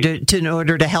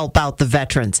order to help out the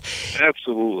veterans.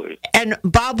 Absolutely. And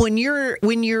Bob, when you're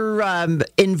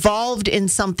involved in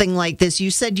something like this, you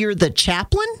said you're the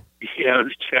chaplain? Yeah, I'm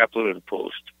the chaplain of the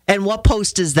post. And what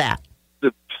post is that?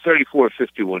 The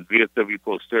 3451, VFW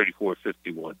Post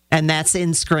 3451. And that's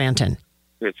in Scranton.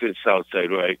 It's in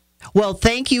Southside, right? Well,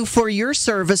 thank you for your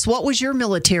service. What was your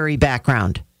military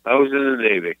background? I was in the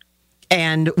Navy.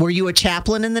 And were you a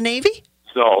chaplain in the Navy?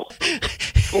 No.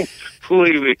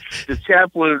 Believe me, the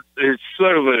chaplain is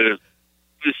sort of a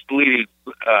misleading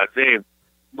name.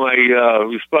 My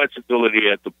responsibility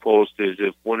at the post is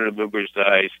if one of the members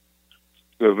dies,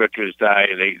 or veterans die,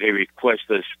 and they request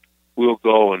us, we'll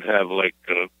go and have like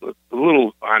a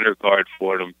little honor guard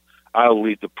for them. I'll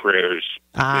lead the prayers.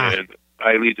 And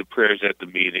I lead the prayers at the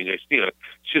meeting. It's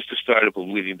just the startup of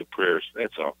leading the prayers.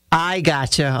 That's all. I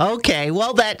gotcha. Okay.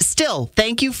 Well,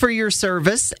 thank you for your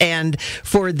service and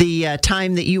for the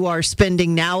time that you are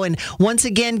spending now. And once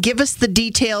again, give us the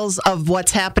details of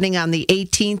what's happening on the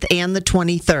 18th and the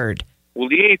 23rd. Well,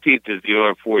 the 18th is the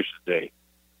Armed Forces Day.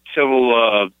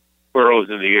 Several boroughs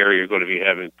in the area are going to be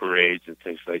having parades and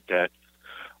things like that.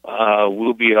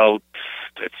 We'll be out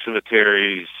at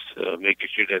cemeteries, making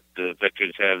sure that the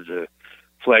veterans have the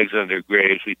flags on their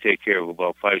graves. We take care of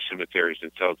about 5 cemeteries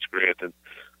in South Scranton.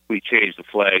 We change the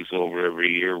flags over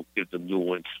every year, give them new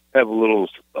ones. Have a little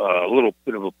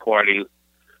bit of a party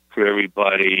for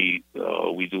everybody.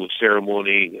 We do a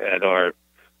ceremony at our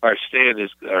stand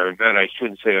I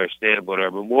shouldn't say our stand, but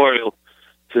our memorial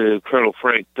to Colonel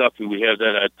Frank Duffy. We have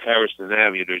that at Harrison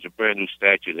Avenue. There's a brand new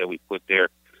statue that we put there.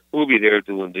 We'll be there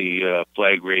doing the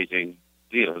flag raising,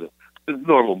 the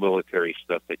normal military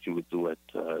stuff that you would do at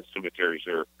cemeteries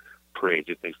or parades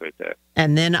and things like that.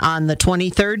 And then on the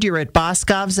 23rd, you're at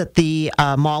Boscov's at the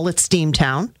mall at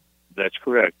Steamtown. That's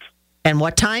correct. And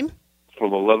what time?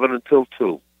 From 11 until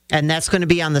 2. And that's going to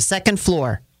be on the second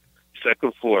floor.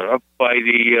 Second floor, up by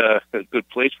the good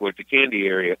place for it, the candy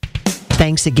area.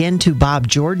 Thanks again to Bob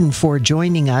Jordan for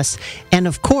joining us. And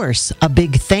of course, a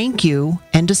big thank you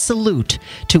and a salute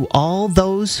to all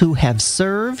those who have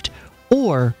served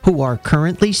or who are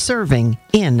currently serving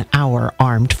in our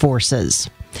armed forces.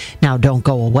 Now, don't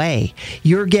go away.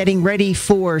 You're getting ready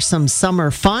for some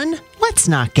summer fun? Let's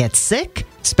not get sick.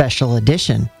 Special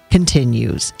Edition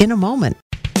continues in a moment.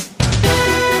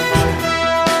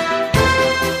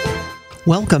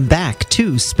 Welcome back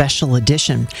to Special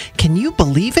Edition. Can you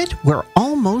believe it? We're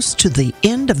almost to the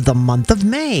end of the month of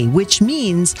May, which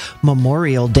means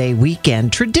Memorial Day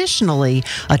weekend, traditionally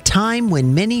a time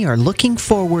when many are looking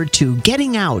forward to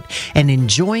getting out and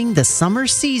enjoying the summer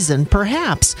season,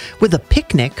 perhaps with a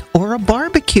picnic or a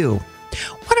barbecue.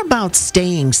 What about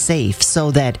staying safe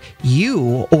so that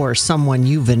you or someone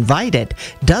you've invited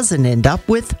doesn't end up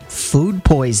with food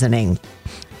poisoning?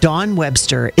 Dawn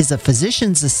Webster is a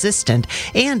physician's assistant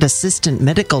and assistant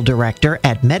medical director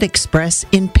at MedExpress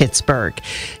in Pittsburgh.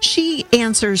 She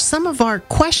answers some of our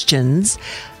questions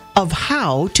of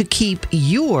how to keep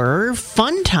your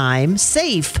fun time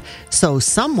safe so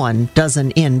someone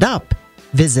doesn't end up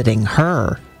visiting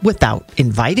her without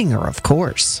inviting her, of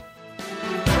course.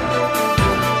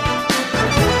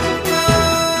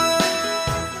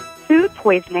 Food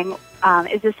poisoning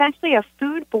is essentially a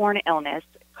foodborne illness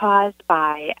caused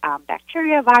by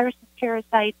bacteria, viruses,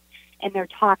 parasites, and their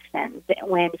toxins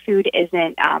when food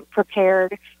isn't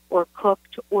prepared or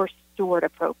cooked or stored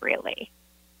appropriately.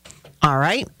 All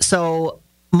right. So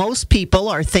most people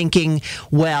are thinking,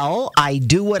 well, I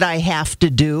do what I have to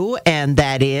do, and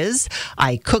that is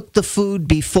I cook the food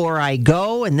before I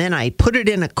go, and then I put it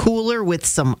in a cooler with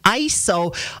some ice,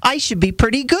 so I should be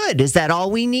pretty good. Is that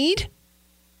all we need?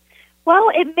 Well,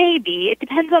 it may be. It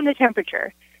depends on the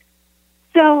temperature.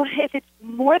 So if it's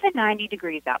more than 90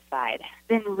 degrees outside,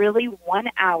 then really 1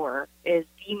 hour is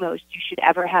the most you should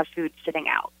ever have food sitting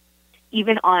out,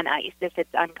 even on ice if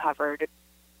it's uncovered,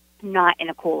 not in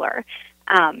a cooler.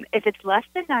 If it's less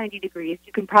than 90 degrees,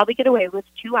 you can probably get away with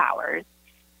 2 hours,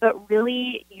 but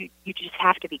really you just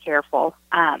have to be careful.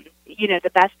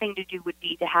 The best thing to do would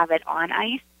be to have it on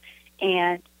ice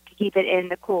and to keep it in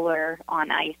the cooler on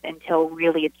ice until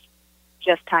really it's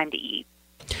just time to eat.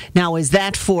 Now, is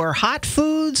that for hot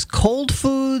foods, cold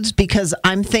foods? Because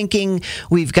I'm thinking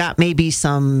we've got maybe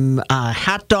some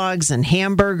hot dogs and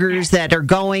hamburgers that are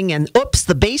going, and oops,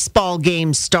 the baseball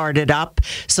game started up,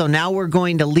 so now we're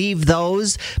going to leave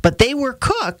those. But they were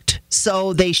cooked,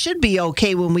 so they should be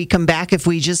okay when we come back if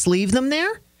we just leave them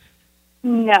there?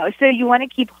 No, so you want to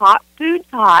keep hot foods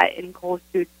hot and cold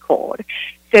foods cold.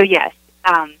 So yes,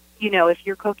 if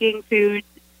you're cooking foods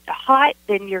hot,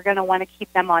 then you're going to want to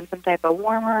keep them on some type of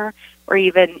warmer, or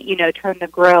even, turn the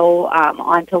grill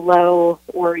onto low,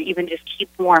 or even just keep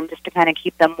warm, just to kind of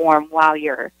keep them warm while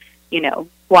you're,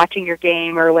 watching your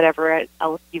game or whatever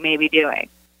else you may be doing.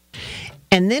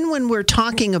 And then when we're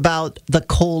talking about the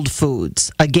cold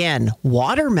foods, again,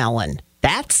 watermelon,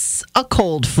 that's a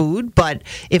cold food, but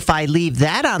if I leave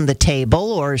that on the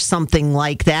table or something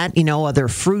like that, other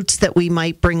fruits that we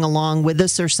might bring along with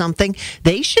us or something,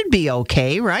 they should be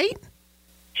okay, right?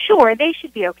 Sure, they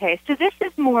should be okay. So this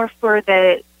is more for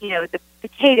the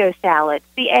potato salads,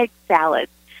 the egg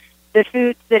salads, the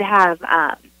foods that have,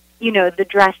 the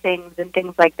dressings and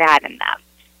things like that in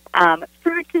them.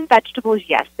 Fruits and vegetables,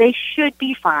 yes, they should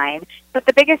be fine, but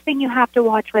the biggest thing you have to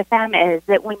watch with them is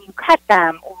that when you cut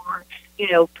them or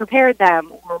prepared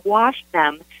them or washed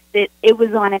them, that it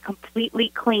was on a completely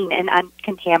clean and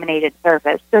uncontaminated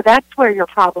surface. So that's where your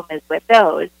problem is with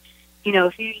those.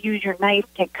 If you use your knife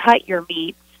to cut your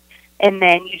meats and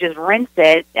then you just rinse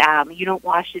it, you don't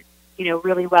wash it,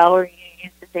 really well, or you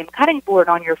use the same cutting board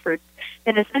on your fruits,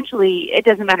 then essentially it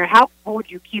doesn't matter how cold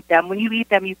you keep them. When you eat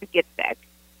them, you could get sick.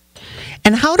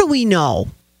 And how do we know,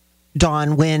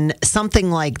 Dawn, when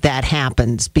something like that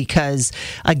happens? Because,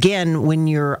 again, when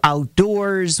you're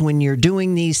outdoors, when you're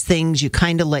doing these things, you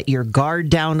kind of let your guard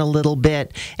down a little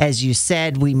bit. As you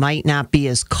said, we might not be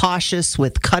as cautious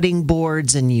with cutting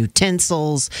boards and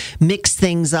utensils, mix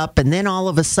things up, and then all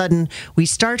of a sudden we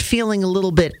start feeling a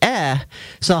little bit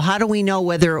So how do we know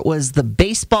whether it was the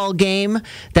baseball game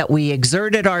that we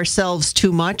exerted ourselves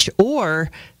too much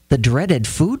or the dreaded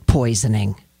food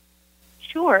poisoning?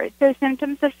 Sure. So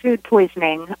symptoms of food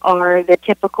poisoning are the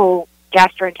typical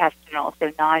gastrointestinal,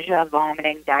 so nausea,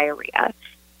 vomiting, diarrhea.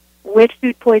 With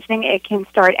food poisoning, it can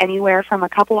start anywhere from a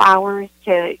couple hours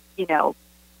to,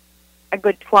 a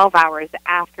good 12 hours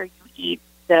after you eat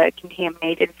the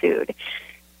contaminated food.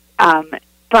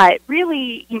 But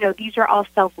really, these are all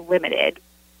self-limited,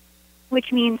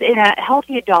 which means in a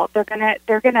healthy adult, they're gonna,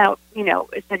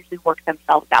 essentially work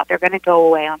themselves out. They're gonna go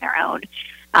away on their own.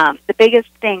 The biggest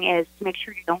thing is to make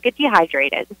sure you don't get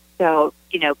dehydrated. So,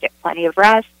 get plenty of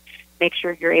rest. Make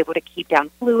sure you're able to keep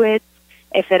down fluids.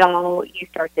 If at all you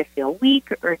start to feel weak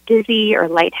or dizzy or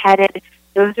lightheaded,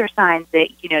 those are signs that,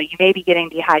 you may be getting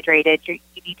dehydrated. You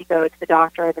need to go to the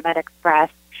doctor or the Med Express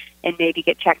and maybe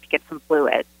get checked to get some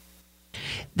fluids.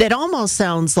 That almost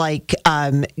sounds like,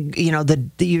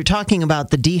 you're talking about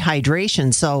the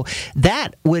dehydration. So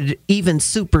that would even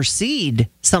supersede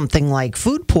something like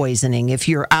food poisoning if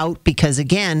you're out, because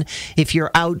again, if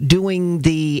you're out doing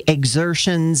the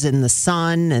exertions in the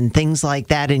sun and things like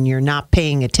that, and you're not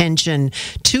paying attention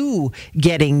to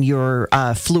getting your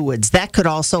fluids, that could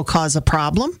also cause a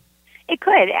problem? It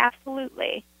could,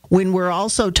 absolutely. When we're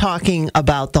also talking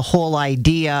about the whole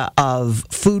idea of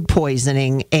food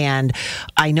poisoning, and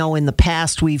I know in the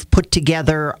past we've put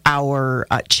together our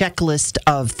checklist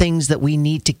of things that we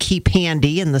need to keep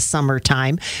handy in the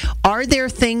summertime, are there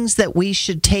things that we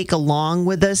should take along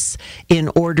with us in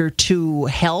order to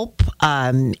help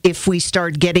if we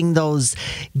start getting those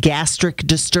gastric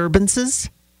disturbances?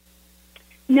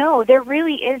 No, there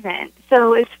really isn't.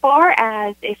 So as far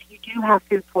as if you do have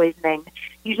food poisoning,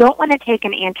 you don't want to take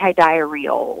an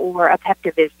anti-diarrheal or a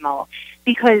Pepto-Bismol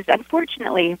because,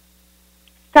 unfortunately,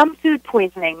 some food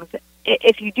poisonings,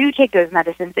 if you do take those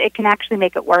medicines, it can actually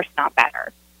make it worse, not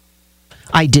better.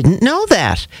 I didn't know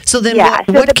that. So then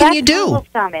what can you do? The best rule of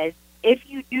thumb is, if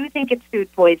you do think it's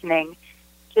food poisoning,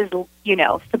 just,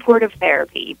 supportive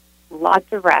therapy,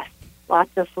 lots of rest,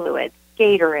 lots of fluids,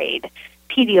 Gatorade,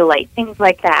 Pedialyte, things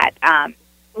like that.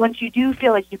 Once you do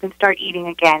feel like you can start eating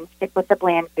again, stick with the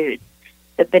bland foods.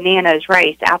 The bananas,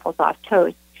 rice, applesauce,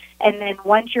 toast. And then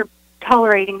once you're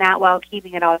tolerating that while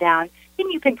keeping it all down,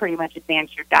 then you can pretty much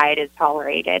advance your diet as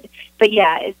tolerated. But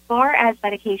yeah, as far as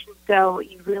medications go,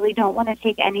 you really don't want to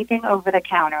take anything over the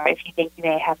counter if you think you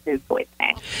may have food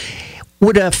poisoning.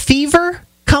 Would a fever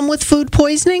come with food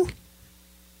poisoning?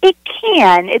 It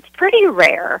can. It's pretty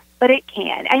rare, but it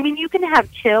can. I mean, you can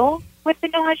have chills with the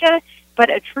nausea, but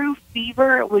a true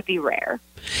fever would be rare.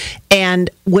 And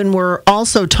when we're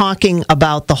also talking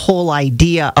about the whole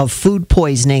idea of food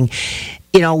poisoning,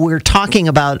 we're talking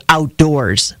about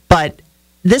outdoors, but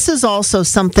this is also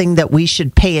something that we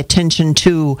should pay attention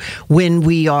to when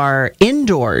we are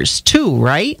indoors too,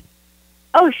 right?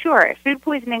 Oh, sure. Food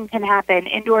poisoning can happen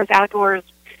indoors, outdoors,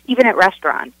 even at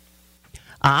restaurants.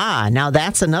 Now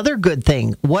that's another good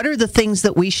thing. What are the things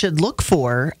that we should look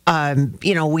for?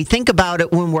 We think about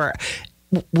it when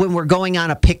we're going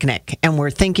on a picnic and we're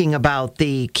thinking about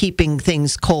the keeping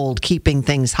things cold, keeping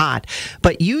things hot.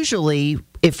 But usually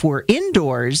if we're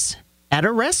indoors at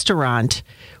a restaurant,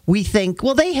 we think,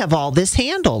 well, they have all this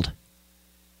handled.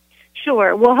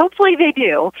 Sure. Well, hopefully they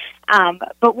do.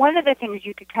 But one of the things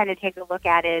you could kind of take a look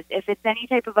at is if it's any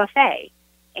type of buffet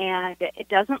and it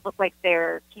doesn't look like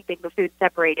they're keeping the food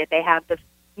separated. They have the,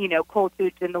 cold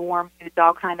foods and the warm foods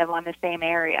all kind of on the same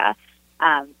area.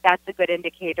 That's a good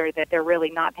indicator that they're really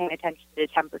not paying attention to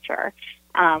temperature.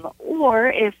 Or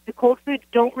if the cold foods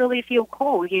don't really feel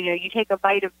cold, you take a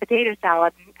bite of potato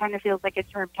salad and it kind of feels like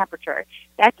it's room temperature.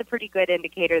 That's a pretty good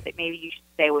indicator that maybe you should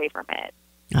stay away from it.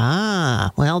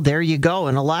 Well, there you go.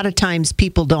 And a lot of times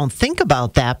people don't think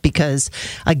about that because,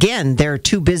 again, they're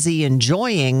too busy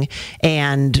enjoying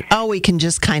and, we can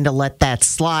just kind of let that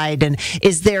slide. And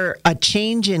is there a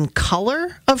change in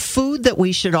color of food that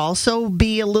we should also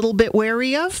be a little bit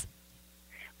wary of?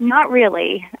 Not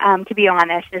really, to be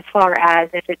honest, as far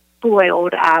as if it's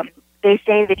spoiled. They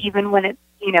say that even when it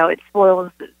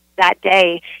spoils that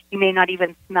day, you may not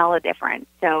even smell a difference.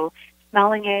 So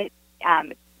smelling it,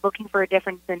 looking for a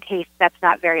difference in taste, that's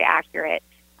not very accurate.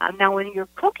 Now, when you're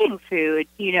cooking food,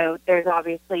 there's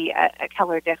obviously a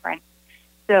color difference.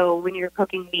 So when you're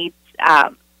cooking meats,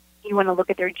 you want to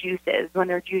look at their juices. When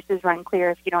their juices run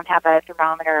clear, if you don't have a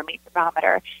thermometer or meat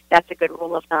thermometer, that's a good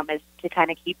rule of thumb, is to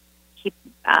kind of keep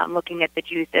looking at the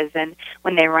juices. And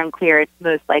when they run clear, it's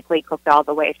most likely cooked all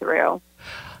the way through.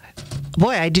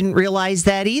 Boy, I didn't realize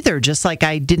that either. Just like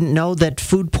I didn't know that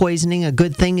food poisoning, a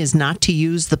good thing is not to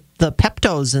use the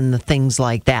Peptos and the things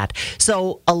like that.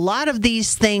 So a lot of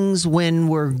these things, when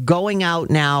we're going out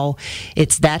now,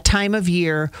 it's that time of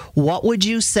year. What would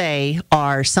you say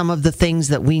are some of the things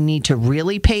that we need to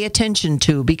really pay attention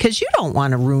to? Because you don't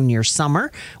want to ruin your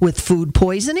summer with food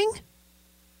poisoning.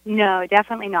 No,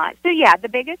 definitely not. So yeah, the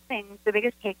biggest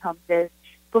take home is,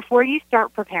 before you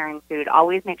start preparing food,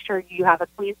 always make sure you have a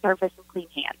clean surface and clean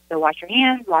hands. So wash your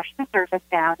hands, wash the surface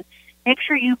down. Make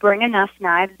sure you bring enough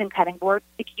knives and cutting boards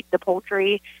to keep the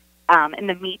poultry and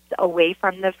the meats away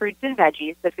from the fruits and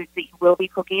veggies, the foods that you will be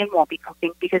cooking and won't be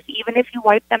cooking, because even if you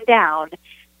wipe them down,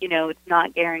 it's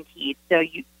not guaranteed. So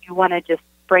you want to just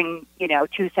bring,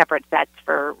 2 separate sets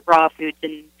for raw foods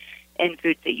and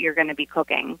foods that you're going to be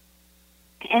cooking.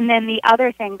 And then the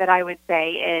other thing that I would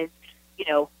say is,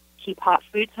 keep hot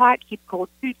foods hot, keep cold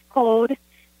foods cold,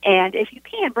 and if you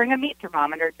can, bring a meat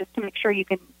thermometer just to make sure you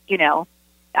can,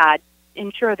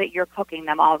 ensure that you're cooking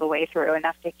them all the way through,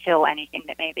 enough to kill anything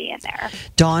that may be in there.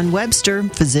 Dawn Webster,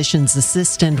 physician's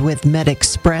assistant with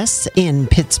MedExpress in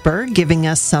Pittsburgh, giving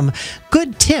us some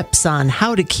good tips on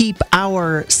how to keep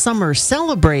our summer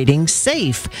celebrating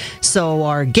safe so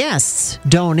our guests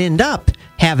don't end up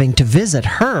having to visit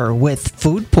her with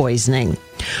food poisoning.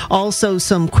 Also,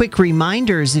 some quick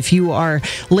reminders. If you are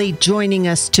late joining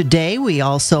us today, we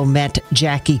also met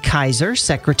Jackie Keiser,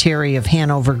 Secretary of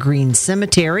Hanover Green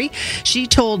Cemetery. She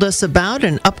told us about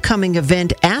an upcoming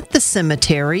event at the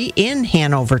cemetery in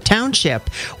Hanover Township,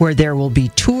 where there will be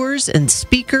tours and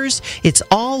speakers. It's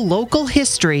all local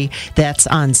history. That's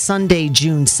on Sunday,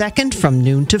 June 2nd from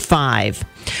noon to 5.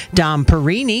 Dominick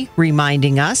Perini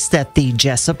reminding us that the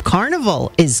Jessup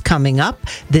Carnival is coming up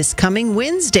this coming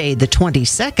Wednesday, the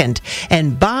 22nd,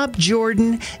 and Bob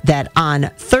Jordan that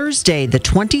on Thursday, the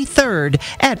 23rd,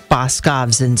 at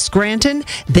Boscov's in Scranton,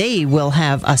 they will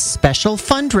have a special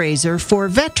fundraiser for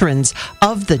veterans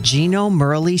of the Gino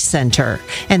Murley Center.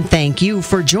 And thank you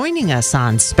for joining us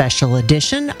on Special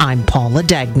Edition. I'm Paula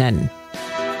Degnan.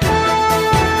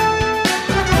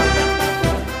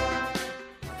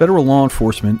 Federal law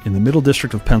enforcement in the Middle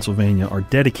District of Pennsylvania are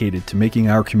dedicated to making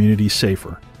our communities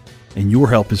safer, and your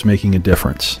help is making a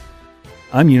difference.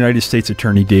 I'm United States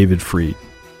Attorney David Freed.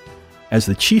 As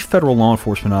the Chief Federal Law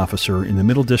Enforcement Officer in the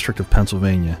Middle District of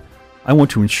Pennsylvania, I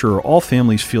want to ensure all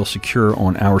families feel secure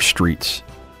on our streets.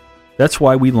 That's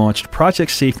why we launched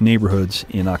Project Safe Neighborhoods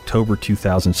in October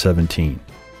 2017.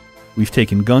 We've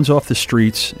taken guns off the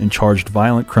streets and charged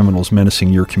violent criminals menacing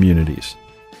your communities.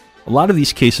 A lot of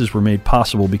these cases were made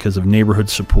possible because of neighborhood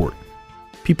support,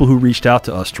 people who reached out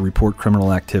to us to report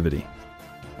criminal activity.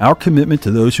 Our commitment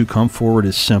to those who come forward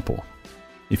is simple.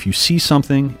 If you see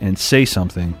something and say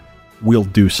something, we'll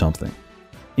do something.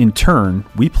 In turn,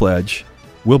 we pledge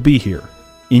we'll be here,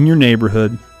 in your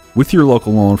neighborhood, with your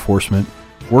local law enforcement,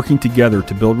 working together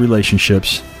to build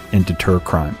relationships and deter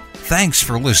crime. Thanks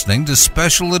for listening to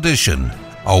Special Edition,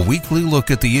 a weekly look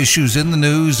at the issues in the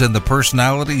news and the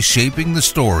personalities shaping the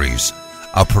stories.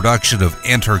 A production of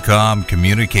Intercom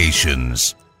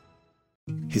Communications.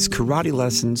 His karate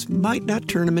lessons might not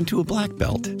turn him into a black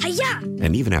belt. Hi-ya!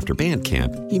 And even after band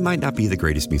camp, he might not be the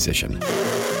greatest musician.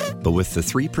 But with the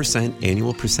 3%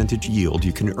 annual percentage yield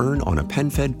you can earn on a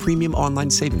PenFed premium online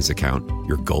savings account,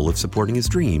 your goal of supporting his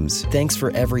dreams... Thanks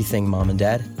for everything, Mom and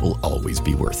Dad. ...will always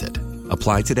be worth it.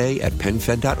 Apply today at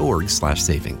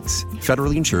PenFed.org/savings.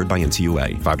 Federally insured by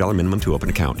NCUA. $5 minimum to open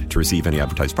account. To receive any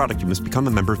advertised product, you must become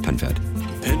a member of PenFed.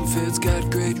 PenFed's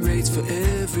got great rates for